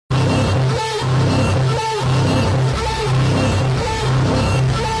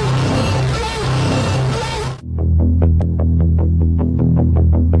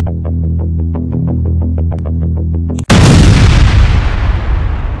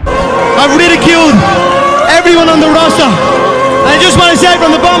ridiculed everyone on the roster. And I just want to say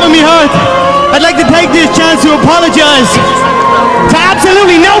from the bottom of my heart, I'd like to take this chance to apologize to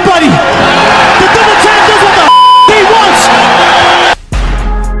absolutely nobody. The double champ does what the he wants.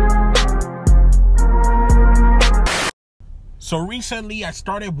 So recently I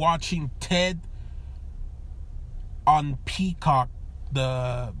started watching Ted on Peacock,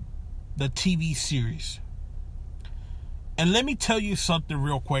 the TV series. And let me tell you something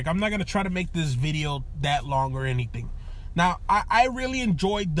real quick. I'm not going to try to make this video that long or anything. Now, I really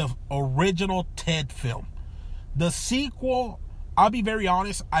enjoyed the original Ted film. The sequel, I'll be very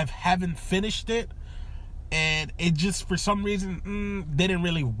honest, I haven't finished it. And it just, for some reason, didn't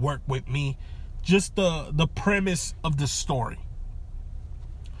really work with me. Just the premise of the story.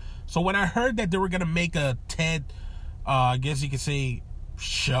 So when I heard that they were going to make a Ted, I guess you could say,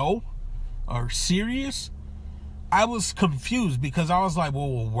 show or series, I was confused because I was like,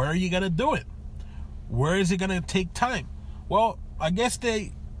 well, where are you going to do it? Where is it going to take time? Well, I guess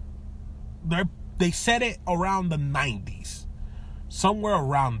they set it around the 90s. Somewhere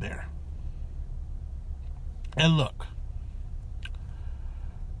around there. And look,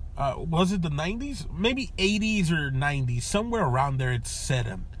 was it the 90s? Maybe 80s or 90s. Somewhere around there it's set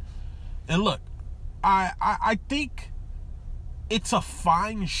in. And look, I think it's a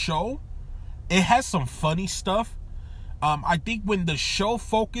fine show. It has some funny stuff. I think when the show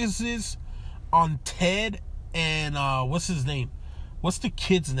focuses on Ted and what's his name? What's the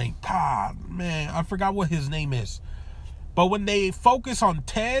kid's name? God, man, I forgot what his name is. But when they focus on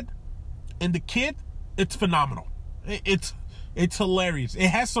Ted and the kid, it's phenomenal. It's hilarious. It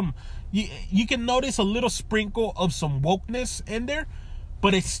has some, you can notice a little sprinkle of some wokeness in there,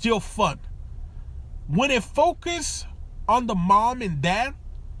 but it's still fun. When it focuses on the mom and dad,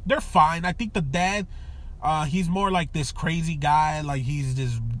 they're fine. I think the dad, he's more like this crazy guy, like he's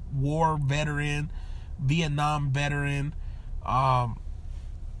this war veteran, Vietnam veteran.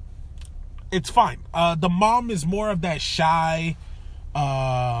 It's fine. The mom is more of that shy,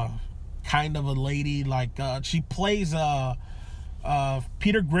 kind of a lady. Like she plays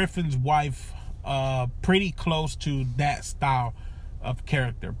Peter Griffin's wife, pretty close to that style of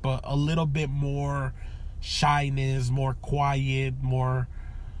character, but a little bit more shyness, more quiet, more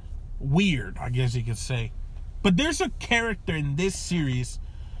weird, I guess you could say. But there's a character in this series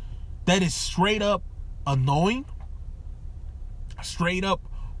that is straight up annoying, straight up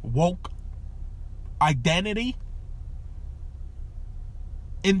woke identity,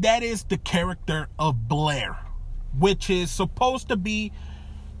 and that is the character of Blair, which is supposed to be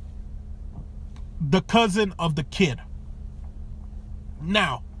the cousin of the kid.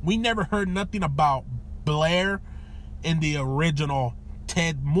 Now, we never heard nothing about Blair in the original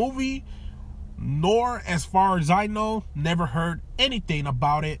Ted movie, nor, as far as I know, never heard anything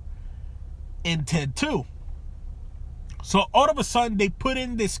about it in Ted 2. So all of a sudden they put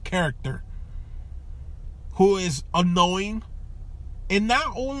in this character who is annoying, and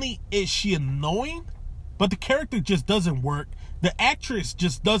not only is she annoying, but the character just doesn't work. The actress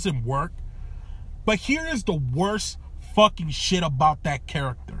just doesn't work. But here is the worst fucking shit about that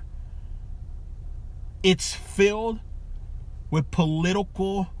character. It's filled with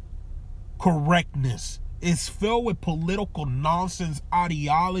political correctness. It's filled with political nonsense,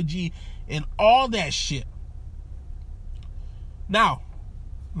 ideology, and all that shit. Now,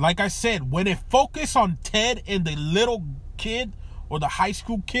 like I said, when it focuses on Ted and the little kid or the high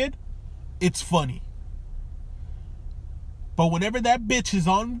school kid, it's funny. But whenever that bitch is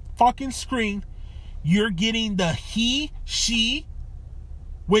on fucking screen, you're getting the he, she,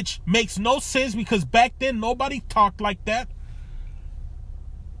 which makes no sense because back then nobody talked like that.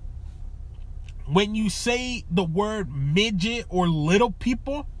 When you say the word midget or little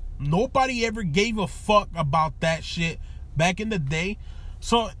people, nobody ever gave a fuck about that shit back in the day.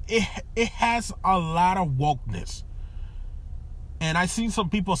 So it has a lot of wokeness. And I seen some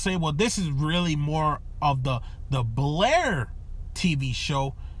people say, well, this is really more of the Blair TV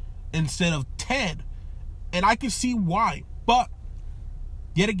show instead of Ted. And I can see why. But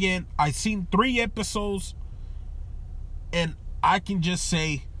yet again, I seen 3 episodes, and I can just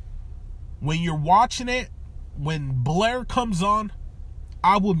say, when you're watching it, when Blair comes on,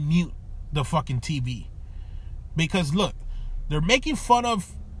 I will mute the fucking TV. Because look, they're making fun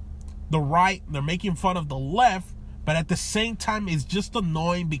of the right, they're making fun of the left, but at the same time, it's just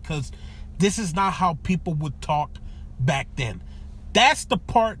annoying because this is not how people would talk back then. That's the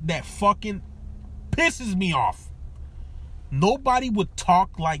part that fucking pisses me off. Nobody would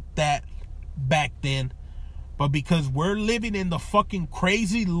talk like that back then. But because we're living in the fucking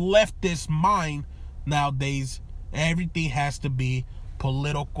crazy leftist mind nowadays, everything has to be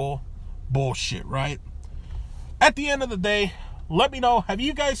political bullshit, right? At the end of the day, let me know, have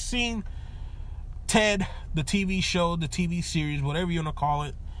you guys seen Ted, the TV show, the TV series, whatever you want to call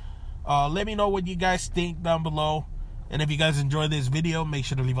it? Let me know what you guys think down below. And if you guys enjoyed this video, make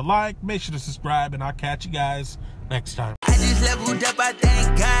sure to leave a like, make sure to subscribe, and I'll catch you guys next time. I just leveled up, I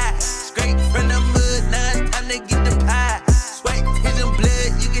thank God. Straight from the